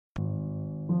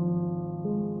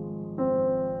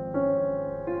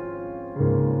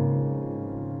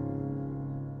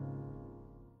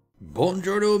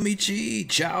Buongiorno amici,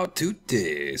 ciao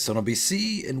tutti, sono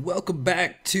BC, and welcome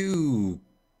back to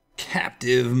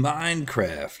Captive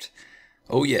Minecraft.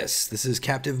 Oh yes, this is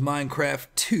Captive Minecraft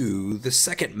 2, the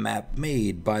second map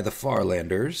made by the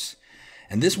Farlanders,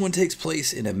 and this one takes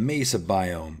place in a mesa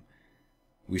biome.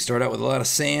 We start out with a lot of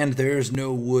sand, there's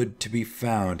no wood to be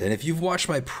found, and if you've watched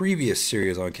my previous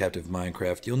series on Captive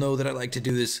Minecraft, you'll know that I like to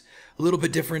do this a little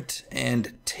bit different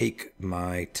and take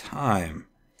my time.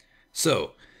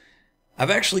 So, I've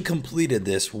actually completed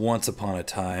this once upon a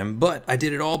time, but I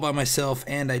did it all by myself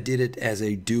and I did it as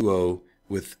a duo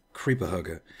with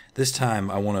Creepahugga. This time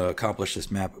I want to accomplish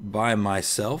this map by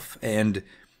myself and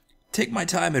take my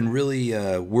time and really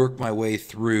work my way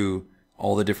through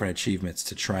all the different achievements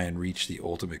to try and reach the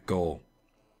ultimate goal.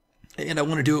 And I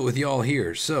want to do it with y'all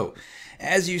here. So,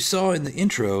 as you saw in the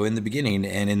intro in the beginning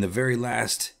and in the very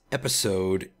last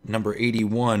episode, number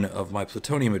 81 of my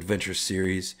Plutonium Adventures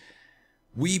series,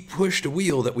 we pushed a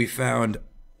wheel that we found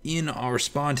in our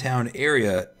spawn town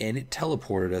area and it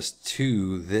teleported us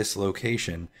to this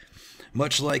location.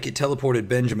 Much like it teleported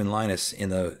Benjamin Linus in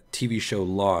the TV show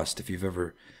Lost, if you've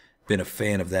ever been a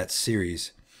fan of that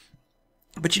series.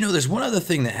 But you know, there's one other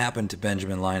thing that happened to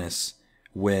Benjamin Linus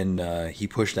when he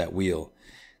pushed that wheel.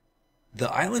 The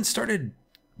island started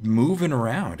moving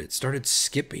around. It started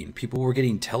skipping. People were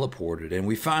getting teleported, and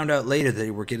we found out later that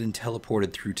they were getting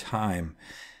teleported through time.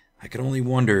 I can only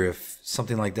wonder if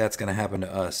something like that's going to happen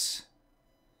to us.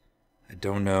 I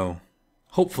don't know.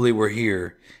 Hopefully we're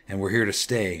here, and we're here to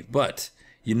stay, but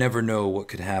you never know what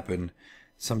could happen.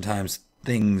 Sometimes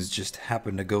things just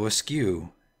happen to go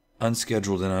askew,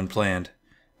 unscheduled and unplanned.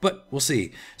 But we'll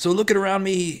see. So looking around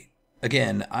me,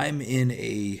 again, I'm in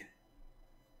a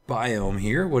biome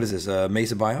here. What is this, a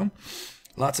mesa biome?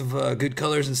 Lots of good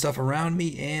colors and stuff around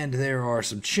me, and there are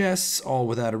some chests, all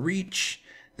without a reach.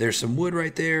 There's some wood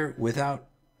right there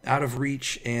out of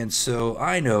reach, and so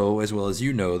I know, as well as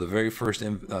you know, the very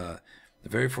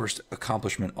first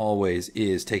accomplishment always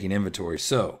is taking inventory.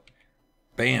 So,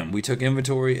 bam, we took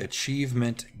inventory,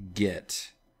 achievement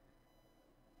get,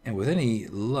 and with any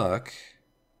luck,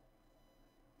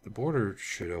 the border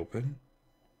should open.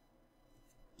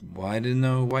 Why you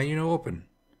know open?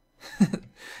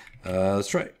 Let's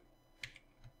try it.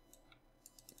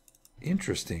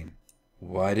 Interesting.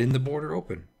 Why didn't the border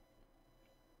open?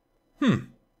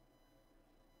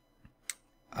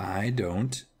 I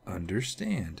don't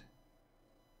understand.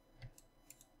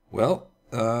 Well,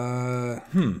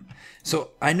 So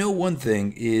I know one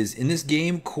thing is in this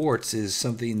game, quartz is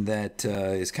something that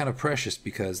is kind of precious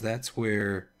because that's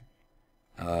where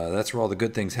all the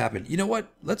good things happen. You know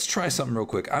what? Let's try something real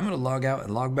quick. I'm going to log out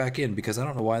and log back in because I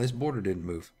don't know why this border didn't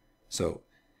move. So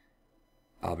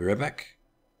I'll be right back.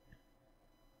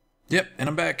 Yep, and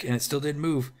I'm back, and it still didn't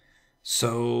move.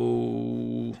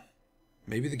 So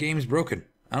maybe the game's broken.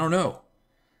 I don't know.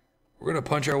 We're going to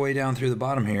punch our way down through the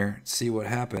bottom here and see what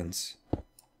happens.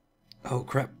 Oh,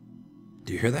 crap.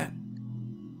 Do you hear that?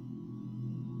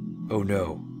 Oh,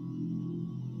 no.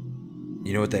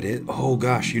 You know what that is? Oh,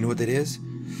 gosh, you know what that is?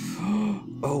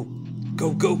 Oh,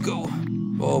 go, go, go.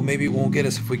 Oh, maybe it won't get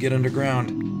us if we get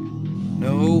underground.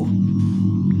 No.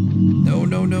 No,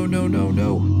 no, no, no, no,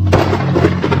 no.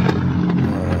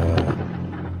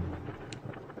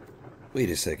 Wait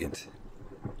a second.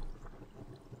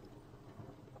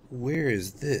 Where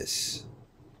is this?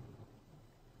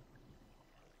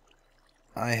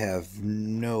 I have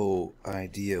no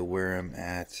idea where I'm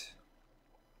at.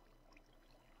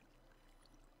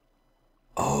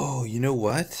 Oh, you know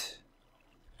what?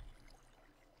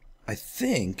 I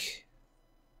think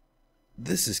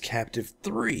this is Captive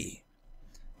 3.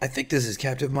 I think this is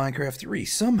Captive Minecraft 3.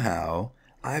 Somehow,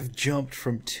 I've jumped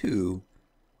from 2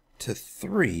 to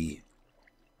 3.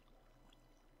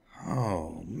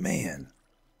 Oh, man.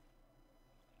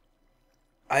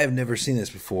 I have never seen this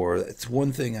before. It's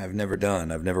one thing I've never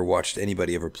done. I've never watched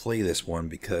anybody ever play this one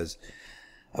because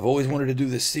I've always wanted to do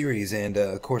this series, and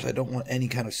of course I don't want any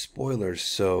kind of spoilers,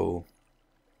 so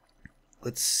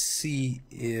let's see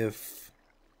if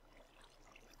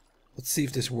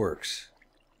this works.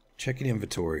 Checking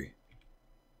inventory.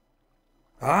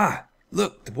 Ah!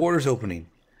 Look, the border's opening.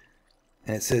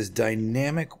 And it says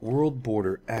dynamic world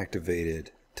border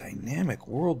activated. Dynamic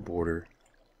world border.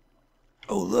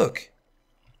 Oh, look.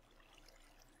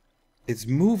 It's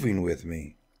moving with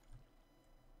me.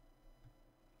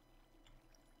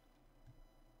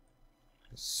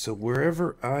 So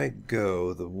wherever I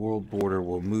go, the world border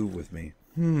will move with me.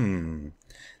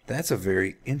 That's a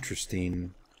very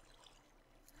interesting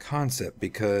concept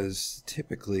because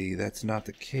typically that's not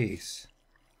the case.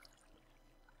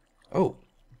 Oh.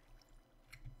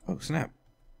 Oh, snap.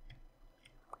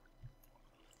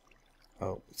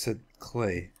 Oh, it said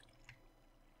clay.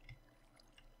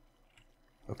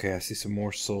 Okay, I see some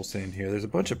more soul sand here. There's a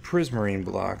bunch of prismarine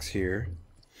blocks here.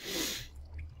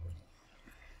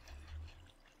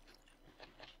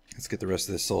 Let's get the rest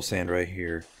of this soul sand right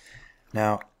here.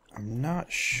 Now, I'm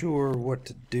not sure what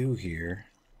to do here.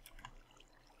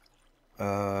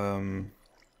 Let's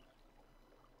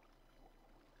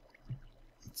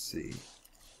see.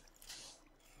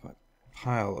 If I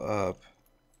pile up,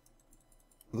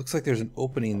 it looks like there's an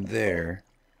opening there.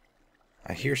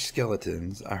 I hear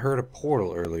skeletons. I heard a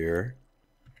portal earlier.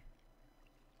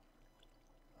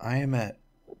 I am at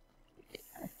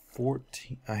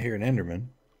 14. I hear an Enderman.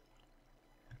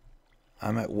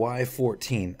 I'm at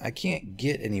Y14. I can't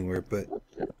get anywhere, but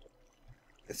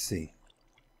let's see.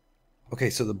 Okay,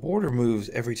 so the border moves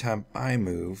every time I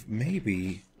move.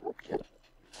 Maybe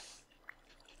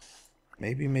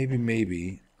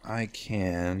I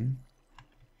can.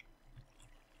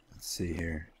 Let's see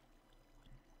here.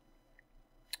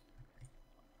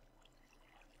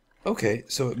 Okay,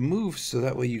 so it moves so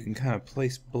that way you can kind of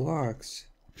place blocks.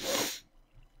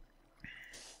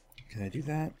 Can I do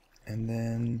that? And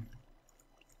then...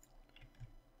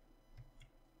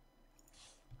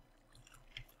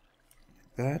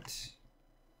 that.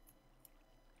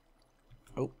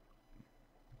 Oh.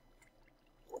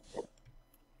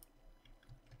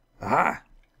 Aha!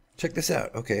 Check this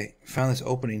out. Okay, found this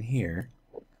opening here.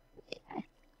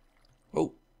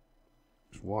 Oh.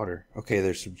 There's water. Okay,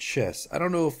 there's some chests. I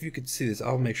don't know if you can see this.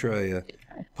 I'll make sure I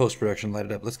post-production light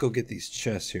it up. Let's go get these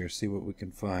chests here, see what we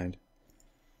can find.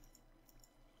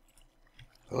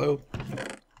 Hello?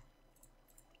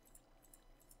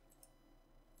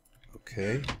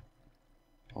 Okay.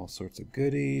 All sorts of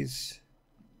goodies.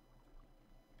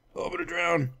 Oh, I'm gonna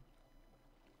drown.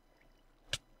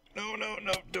 No, no,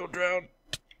 no, don't drown.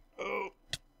 Oh.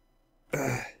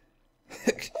 Man,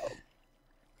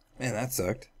 that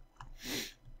sucked.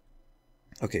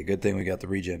 Okay, good thing we got the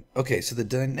regen. Okay, so the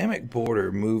dynamic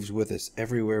border moves with us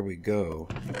everywhere we go.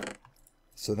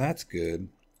 So that's good.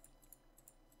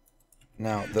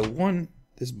 Now,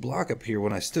 this block up here,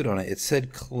 when I stood on it, it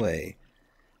said clay.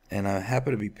 And I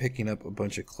happen to be picking up a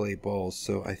bunch of clay balls,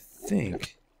 so I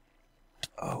think...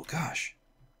 Oh, gosh.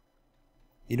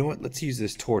 You know what? Let's use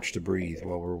this torch to breathe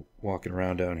while we're walking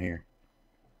around down here.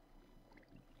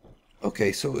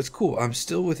 Okay, so it's cool. I'm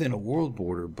still within a world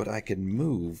border, but I can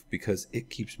move because it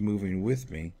keeps moving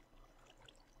with me.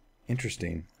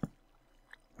 Interesting.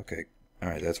 Okay.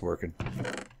 Alright, that's working.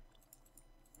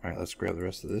 Alright, let's grab the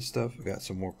rest of this stuff. We got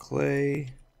some more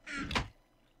clay.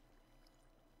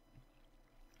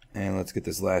 And let's get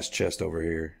this last chest over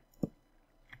here.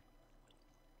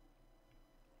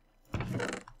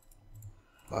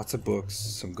 Lots of books,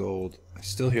 some gold. I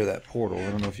still hear that portal. I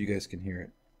don't know if you guys can hear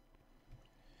it.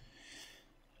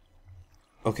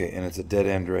 Okay, and it's a dead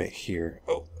end right here.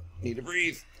 Oh, need to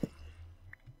breathe.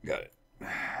 Got it.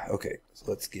 Okay, so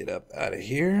let's get up out of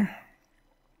here.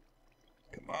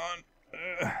 Come on.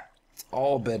 It's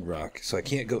all bedrock, so I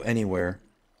can't go anywhere.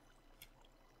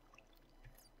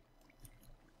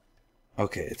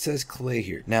 Okay, it says clay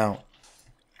here. Now,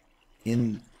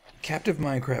 in Captive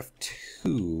Minecraft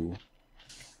 2,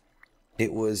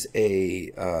 it was a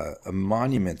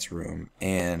monuments room,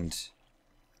 and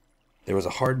there was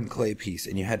a hardened clay piece,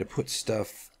 and you had to put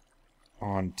stuff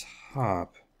on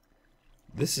top.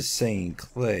 This is saying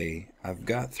clay. I've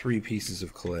got 3 pieces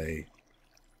of clay.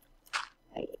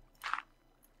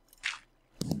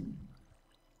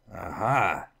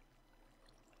 Aha!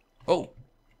 Oh!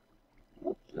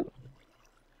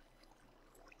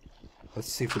 Let's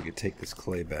see if we could take this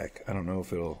clay back. I don't know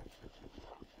if it'll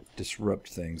disrupt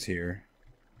things here.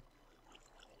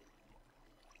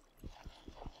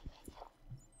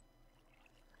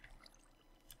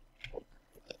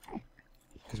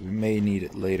 Because we may need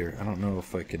it later. I don't know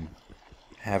if I can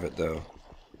have it though.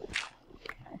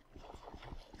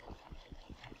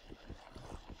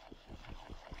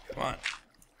 Come on.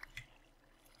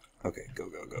 Okay, go,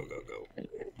 go, go, go, go.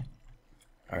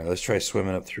 Alright, let's try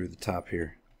swimming up through the top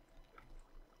here.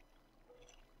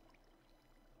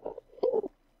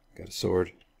 Got a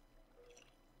sword.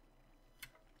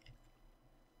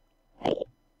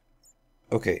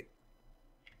 Okay.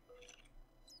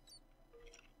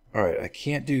 Alright, I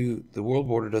can't do... The world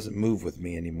border doesn't move with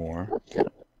me anymore.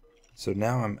 So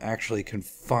now I'm actually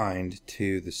confined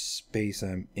to the space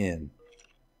I'm in.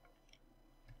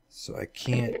 So I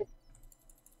can't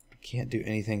do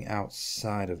anything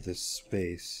outside of this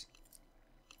space.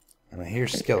 And I hear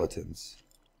skeletons.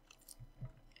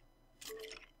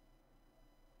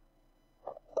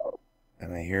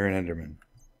 And I hear an Enderman.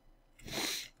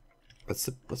 Let's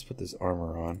put this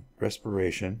armor on.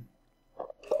 Respiration.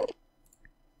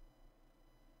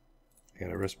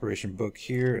 respiration book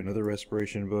here, another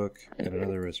respiration book, and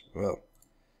another well,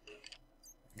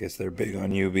 I guess they're big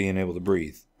on you being able to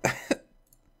breathe.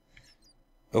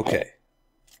 Okay.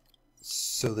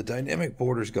 So the dynamic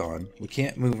border's gone. We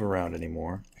can't move around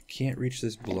anymore. I can't reach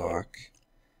this block.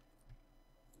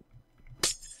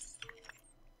 Let's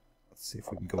see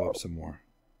if we can go up some more.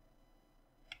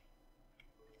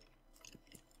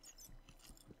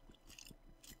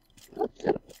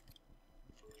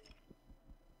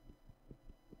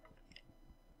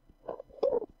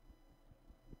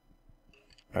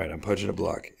 Alright, I'm punching a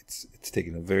block. It's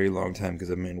taking a very long time because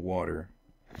I'm in water.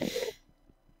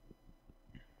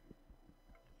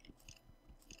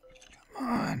 Come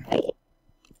on.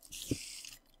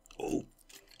 Oh.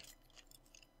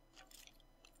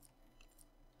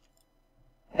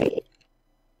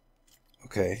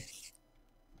 Okay.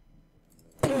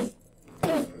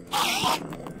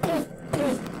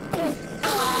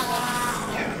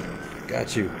 Yeah,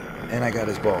 got you. And I got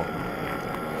his ball.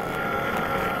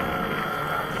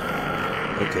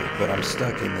 Okay, but I'm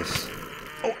stuck in this.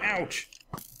 Oh, ouch!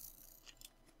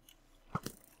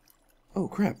 Oh,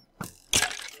 crap.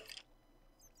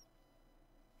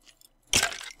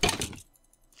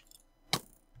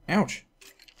 Ouch!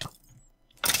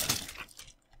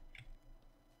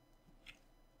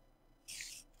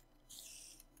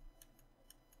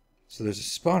 So there's a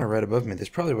spawner right above me. That's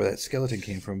probably where that skeleton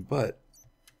came from, but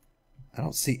I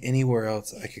don't see anywhere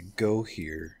else I could go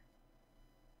here.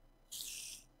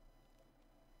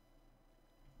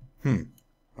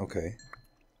 Okay.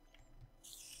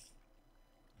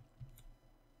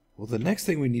 Well, the next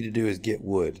thing we need to do is get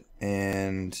wood,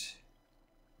 and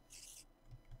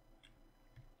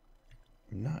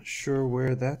I'm not sure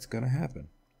where that's going to happen.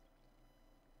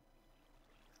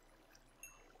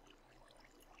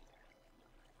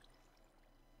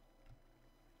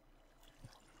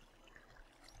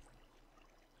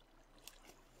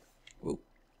 Whoa.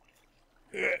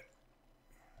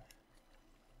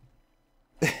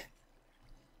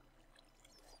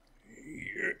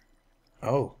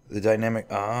 Oh, the dynamic...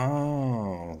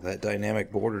 Oh, that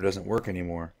dynamic border doesn't work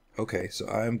anymore. Okay, so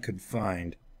I'm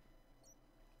confined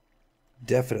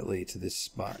definitely to this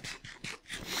spot.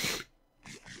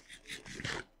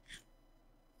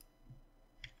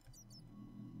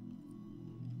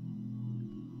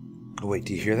 Oh, wait,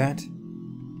 do you hear that? Do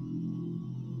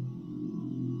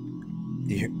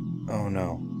you hear... Oh,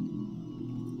 no.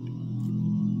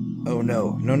 Oh,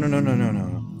 no. No, no, no, no, no, no,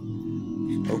 no.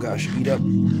 Oh gosh, eat up. I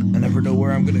never know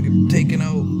where I'm gonna get taken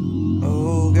out.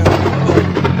 Oh god.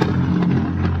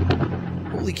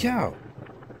 Oh. Holy cow.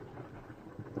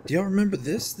 Do y'all remember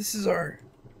this? This is our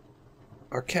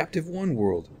Captive 1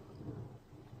 world.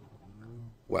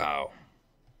 Wow.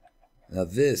 Now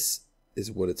this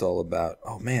is what it's all about.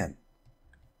 Oh man.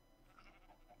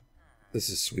 This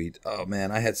is sweet. Oh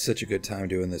man, I had such a good time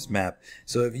doing this map.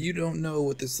 So if you don't know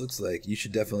what this looks like, you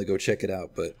should definitely go check it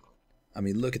out. But, I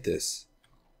mean, look at this.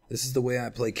 This is the way I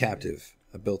play Captive.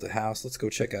 I built a house. Let's go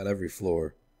check out every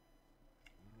floor.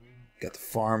 Got the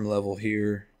farm level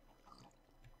here.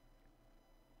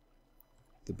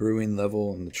 The brewing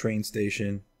level and the train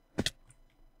station.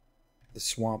 The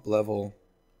swamp level.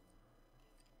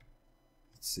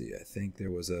 Let's see, I think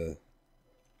there was a...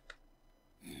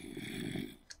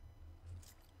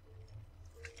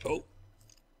 Oh!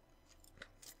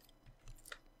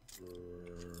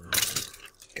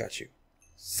 Got you.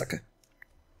 Sucker.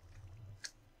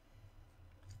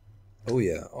 Oh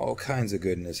yeah, all kinds of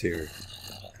goodness here.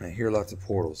 And I hear lots of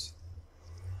portals.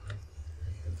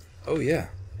 Oh yeah.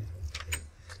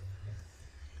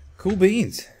 Cool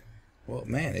beans. Well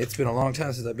man, it's been a long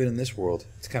time since I've been in this world.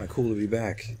 It's kind of cool to be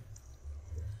back.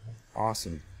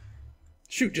 Awesome.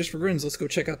 Shoot, just for grins, let's go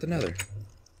check out the Nether.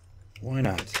 Why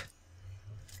not?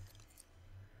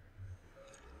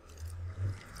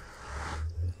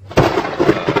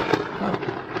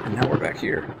 Oh, and now we're back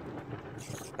here.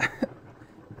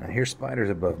 I hear spiders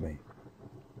above me.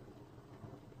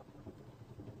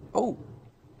 Oh,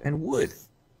 and wood.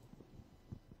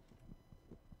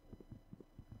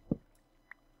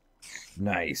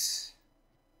 Nice.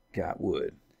 Got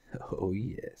wood. Oh,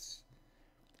 yes.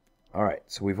 Alright,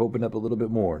 so we've opened up a little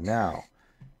bit more. Now,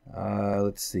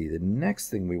 let's see. The next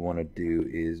thing we want to do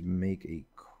is make a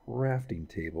crafting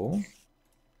table.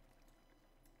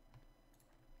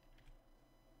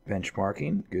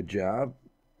 Benchmarking. Good job.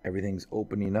 Everything's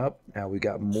opening up. Now we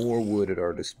got more wood at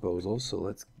our disposal, so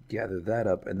let's gather that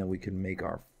up and then we can make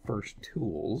our first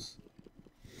tools.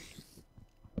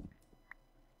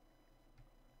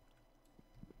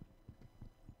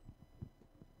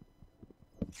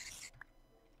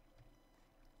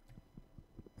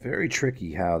 Very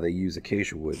tricky how they use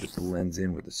acacia wood that blends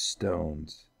in with the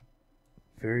stones.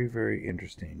 Very, very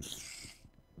interesting.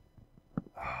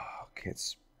 Oh, can't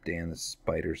stand the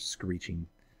spiders screeching.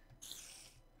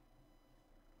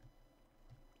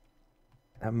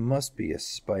 That must be a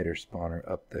spider spawner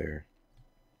up there.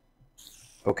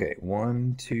 Okay,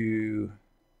 1, 2.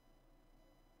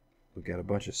 We got a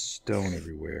bunch of stone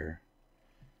everywhere.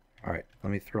 Alright, let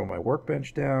me throw my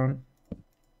workbench down.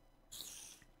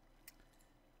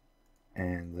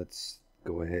 And let's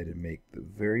go ahead and make the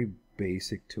very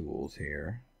basic tools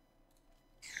here.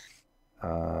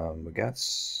 We got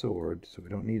sword, so we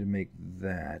don't need to make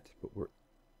that, but we're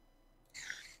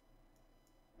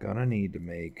gonna need to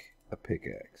make a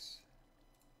pickaxe.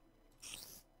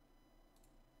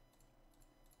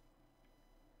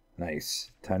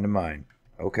 Nice. Time to mine.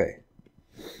 Okay.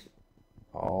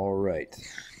 Alright.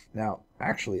 Now,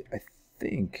 actually, I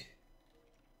think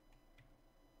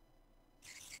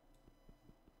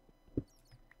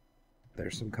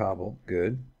there's some cobble.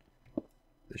 Good.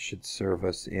 This should serve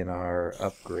us in our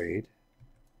upgrade.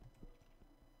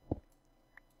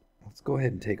 Let's go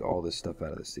ahead and take all this stuff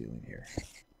out of the ceiling here.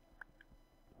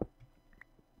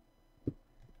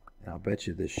 And I'll bet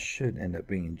you this should end up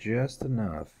being just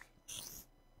enough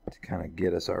to kind of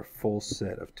get us our full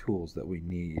set of tools that we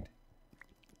need.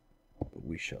 But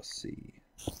we shall see.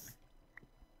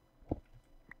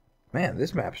 Man,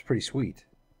 this map's pretty sweet.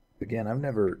 Again, I've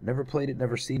never played it,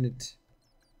 never seen it.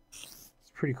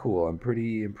 It's pretty cool. I'm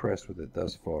pretty impressed with it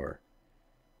thus far.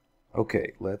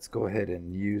 Okay, let's go ahead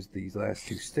and use these last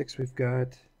 2 sticks we've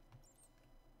got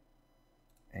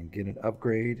and get an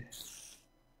upgrade.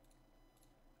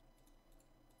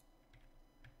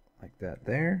 Like that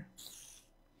there.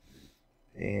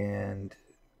 And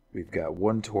we've got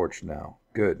 1 torch now.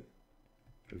 Good.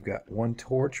 We've got 1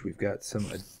 torch. We've got some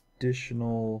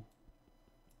additional...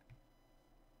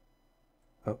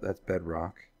 Oh, that's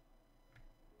bedrock.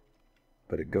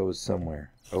 But it goes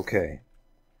somewhere. Okay.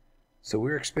 So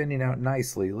we're expanding out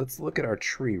nicely. Let's look at our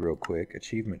tree real quick.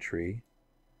 Achievement tree.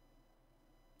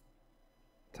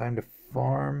 Time to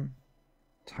farm.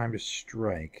 Time to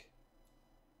strike.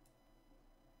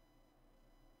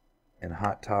 And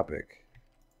hot topic.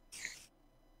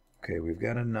 Okay, we've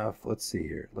got enough. Let's see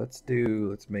here. Let's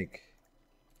make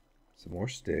some more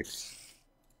sticks.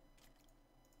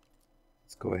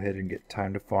 Let's go ahead and get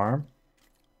time to farm.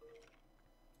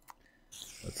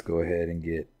 Let's go ahead and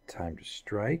get time to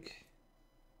strike.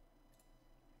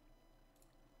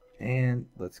 And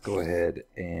let's go ahead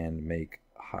and make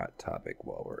hot topic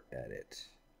while we're at it.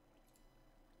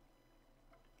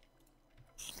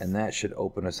 And that should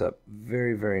open us up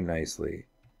very, very nicely.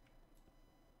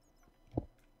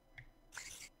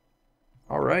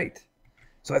 All right.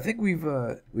 So I think we've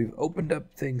opened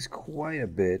up things quite a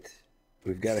bit.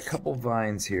 We've got a couple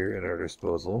vines here at our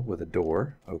disposal with a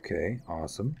door. Okay,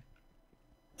 awesome.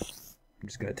 I'm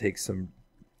just going to take some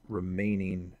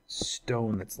remaining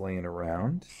stone that's laying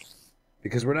around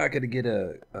because we're not going to get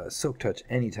a silk touch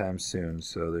anytime soon,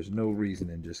 so there's no reason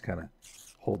in just kind of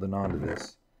holding on to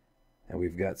this. And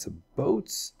we've got some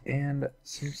boats and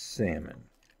some salmon.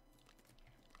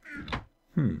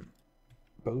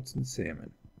 Boats and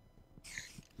salmon.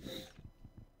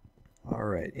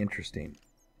 Alright, interesting.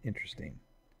 Interesting.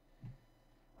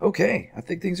 Okay, I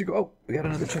think things are oh, we got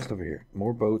another chest over here.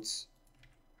 More boats,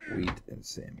 wheat, and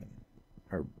salmon.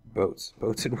 Or boats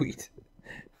and wheat.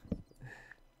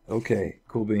 Okay,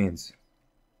 cool beans.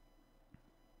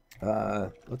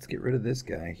 Let's get rid of this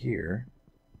guy here.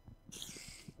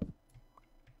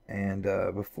 And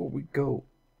before we go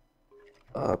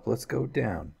up, let's go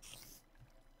down.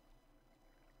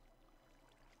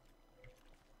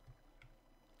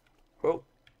 Oh.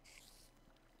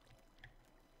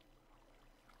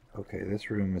 Okay,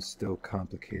 this room is still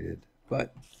complicated,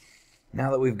 but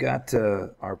now that we've got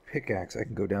our pickaxe, I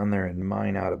can go down there and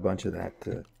mine out a bunch of that.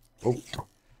 Oh.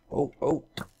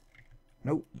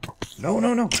 No.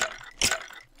 No.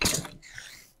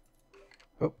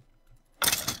 Oh.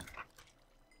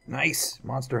 Nice.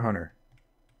 Monster Hunter.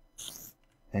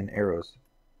 And arrows.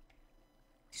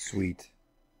 Sweet.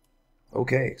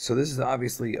 Okay, so this is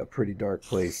obviously a pretty dark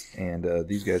place, and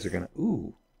these guys are gonna...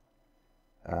 Ooh.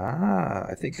 Ah,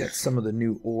 I think that's some of the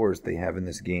new ores they have in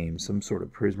this game. Some sort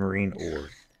of prismarine ore.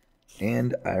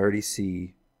 And I already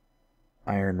see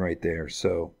iron right there,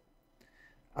 so...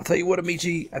 I'll tell you what,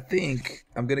 Amici, I think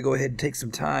I'm going to go ahead and take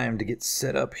some time to get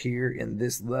set up here in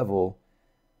this level.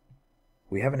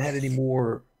 We haven't had any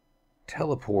more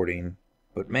teleporting,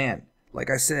 but man, like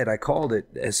I said, I called it.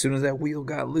 As soon as that wheel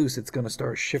got loose, it's going to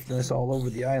start shifting us all over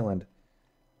the island.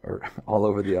 or all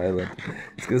over the island.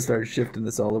 It's gonna start shifting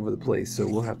this all over the place. So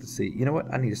we'll have to see. You know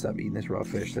what? I need to stop eating this raw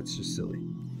fish. That's just silly.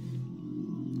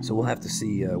 So we'll have to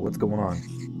see what's going on.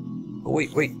 Oh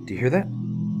wait, wait. Do you hear that?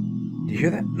 Do you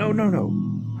hear that? No, no, no.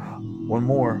 One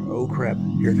more. Oh crap.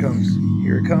 Here it comes.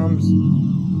 Here it comes.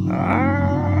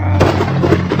 Ah!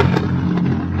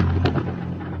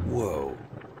 Whoa.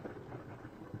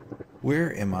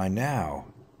 Where am I now?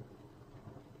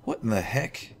 What in the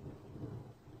heck?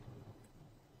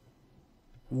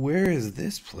 Where is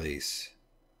this place?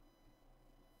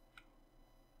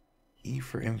 E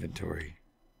for inventory.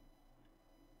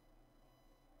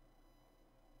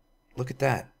 Look at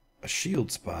that. A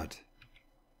shield spot.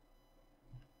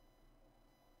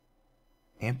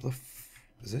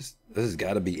 This has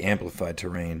got to be amplified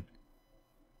terrain.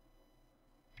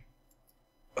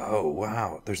 Oh,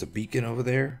 wow. There's a beacon over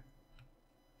there.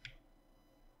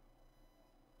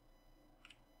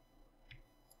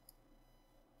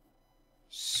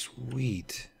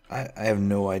 Sweet. I have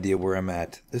no idea where I'm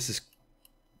at. This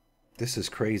is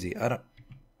crazy.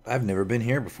 I've never been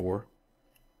here before.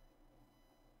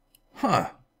 Huh.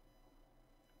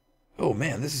 Oh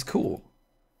man, this is cool.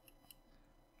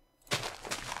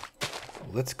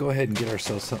 Let's go ahead and get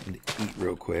ourselves something to eat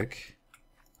real quick.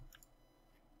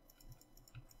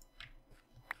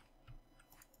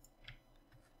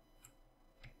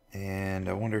 And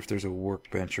I wonder if there's a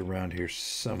workbench around here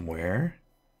somewhere.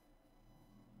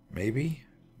 Maybe,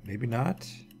 maybe not.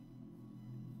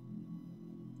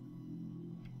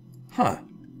 Huh.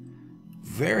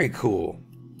 Very cool.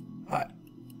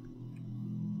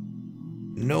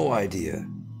 No idea.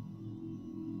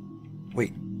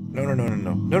 Wait. No, no, no, no,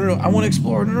 no. No, no, no. I want to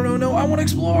explore. No, no, no, no. I want to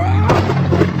explore.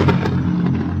 Ah!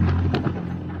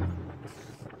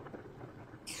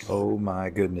 Oh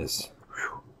my goodness.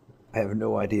 Whew. I have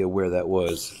no idea where that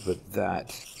was, but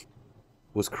that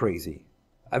was crazy.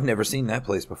 I've never seen that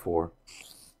place before.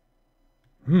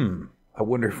 I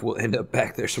wonder if we'll end up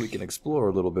back there so we can explore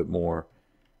a little bit more.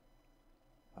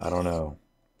 I don't know.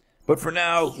 But for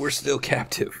now, we're still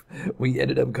captive. We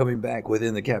ended up coming back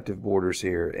within the captive borders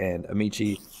here. And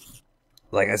Amici,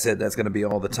 like I said, that's going to be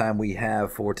all the time we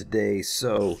have for today.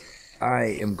 So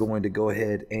I am going to go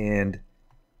ahead and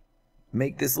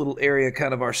make this little area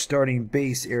kind of our starting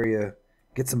base area.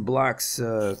 Get some blocks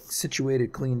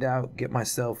situated, cleaned out, get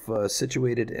myself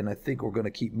situated, and I think we're going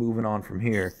to keep moving on from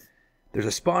here. There's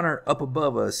a spawner up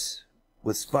above us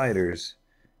with spiders.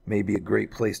 Maybe a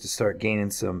great place to start gaining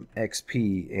some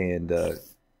XP and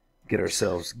get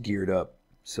ourselves geared up.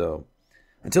 So,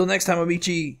 until next time,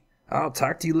 Amici, I'll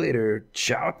talk to you later.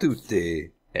 Ciao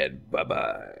tutti, and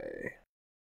bye-bye.